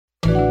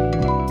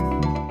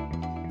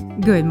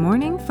Good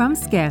morning from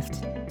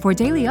Skift. For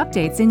daily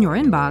updates in your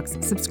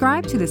inbox,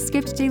 subscribe to the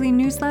Skift Daily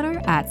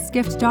newsletter at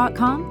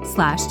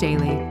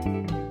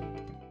skift.com/daily.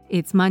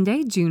 It's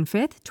Monday, June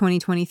 5th,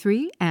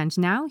 2023, and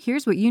now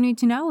here's what you need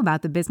to know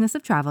about the business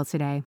of travel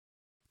today.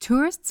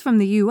 Tourists from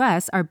the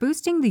U.S. are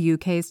boosting the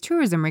U.K.'s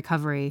tourism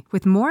recovery,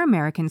 with more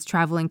Americans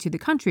traveling to the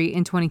country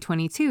in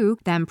 2022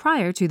 than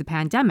prior to the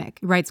pandemic,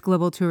 writes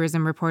global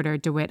tourism reporter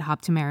DeWitt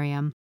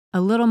Hoptemariam. A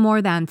little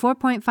more than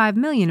 4.5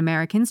 million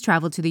Americans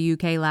traveled to the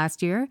UK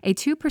last year, a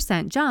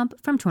 2% jump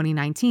from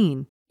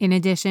 2019. In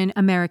addition,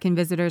 American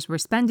visitors were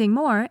spending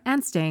more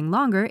and staying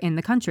longer in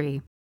the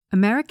country.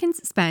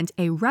 Americans spent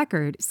a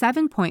record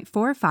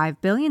 $7.45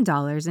 billion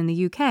in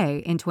the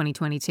UK in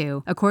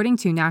 2022, according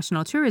to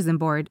National Tourism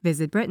Board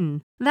Visit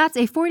Britain. That's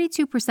a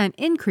 42%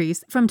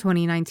 increase from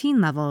 2019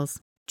 levels.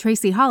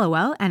 Tracy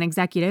Hollowell, an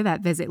executive at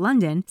Visit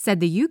London,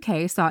 said the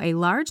UK saw a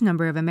large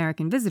number of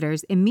American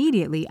visitors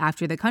immediately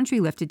after the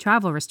country lifted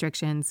travel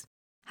restrictions.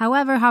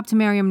 However,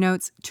 Hoptemariam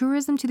notes,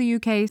 tourism to the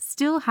UK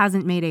still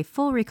hasn't made a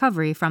full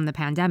recovery from the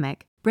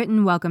pandemic.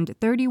 Britain welcomed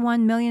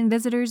 31 million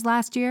visitors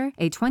last year,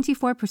 a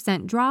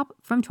 24% drop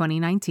from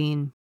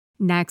 2019.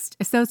 Next,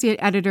 Associate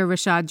Editor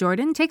Rashad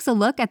Jordan takes a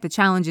look at the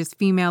challenges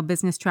female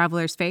business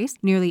travelers face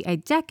nearly a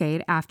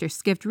decade after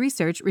Skift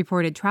Research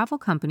reported travel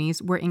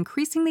companies were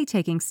increasingly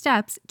taking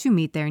steps to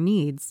meet their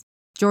needs.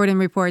 Jordan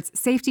reports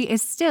safety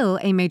is still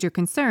a major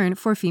concern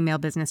for female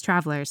business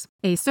travelers.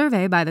 A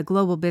survey by the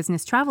Global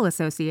Business Travel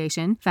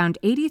Association found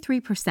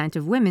 83%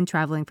 of women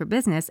traveling for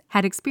business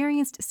had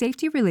experienced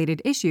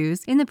safety-related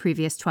issues in the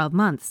previous 12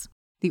 months.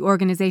 The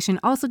organization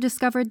also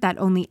discovered that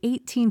only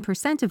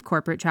 18% of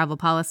corporate travel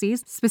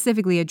policies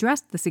specifically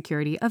addressed the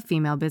security of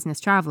female business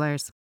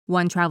travelers.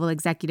 One travel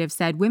executive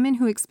said women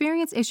who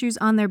experience issues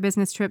on their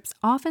business trips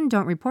often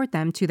don't report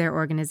them to their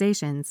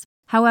organizations.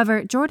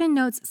 However, Jordan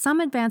notes some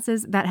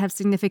advances that have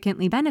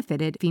significantly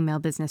benefited female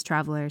business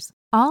travelers.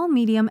 All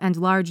medium and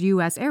large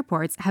U.S.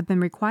 airports have been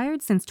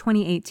required since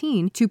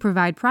 2018 to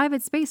provide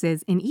private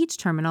spaces in each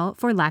terminal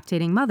for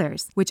lactating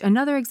mothers, which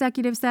another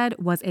executive said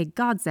was a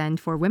godsend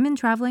for women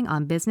traveling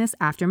on business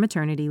after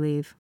maternity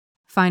leave.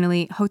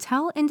 Finally,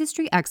 hotel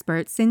industry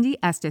expert Cindy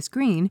Estes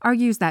Green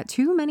argues that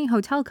too many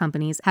hotel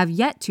companies have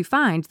yet to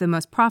find the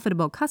most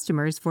profitable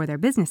customers for their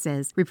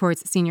businesses,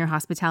 reports senior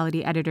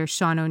hospitality editor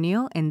Sean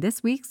O'Neill in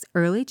this week's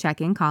Early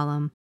Check-In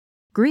column.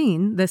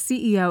 Green, the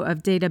CEO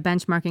of data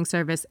benchmarking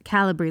service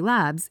Calibri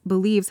Labs,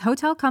 believes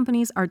hotel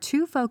companies are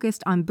too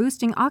focused on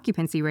boosting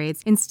occupancy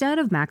rates instead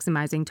of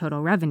maximizing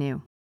total revenue.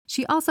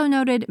 She also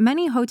noted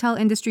many hotel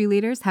industry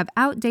leaders have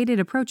outdated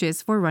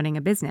approaches for running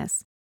a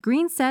business.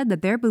 Green said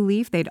that their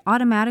belief they'd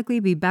automatically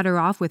be better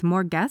off with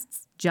more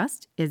guests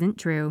just isn't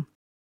true.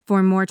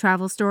 For more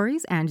travel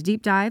stories and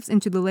deep dives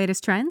into the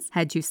latest trends,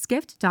 head to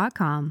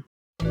skift.com.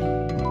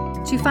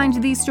 To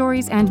find these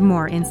stories and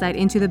more insight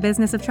into the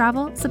business of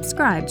travel,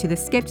 subscribe to the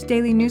Skift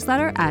Daily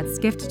newsletter at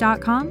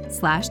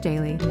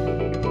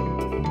skift.com/daily.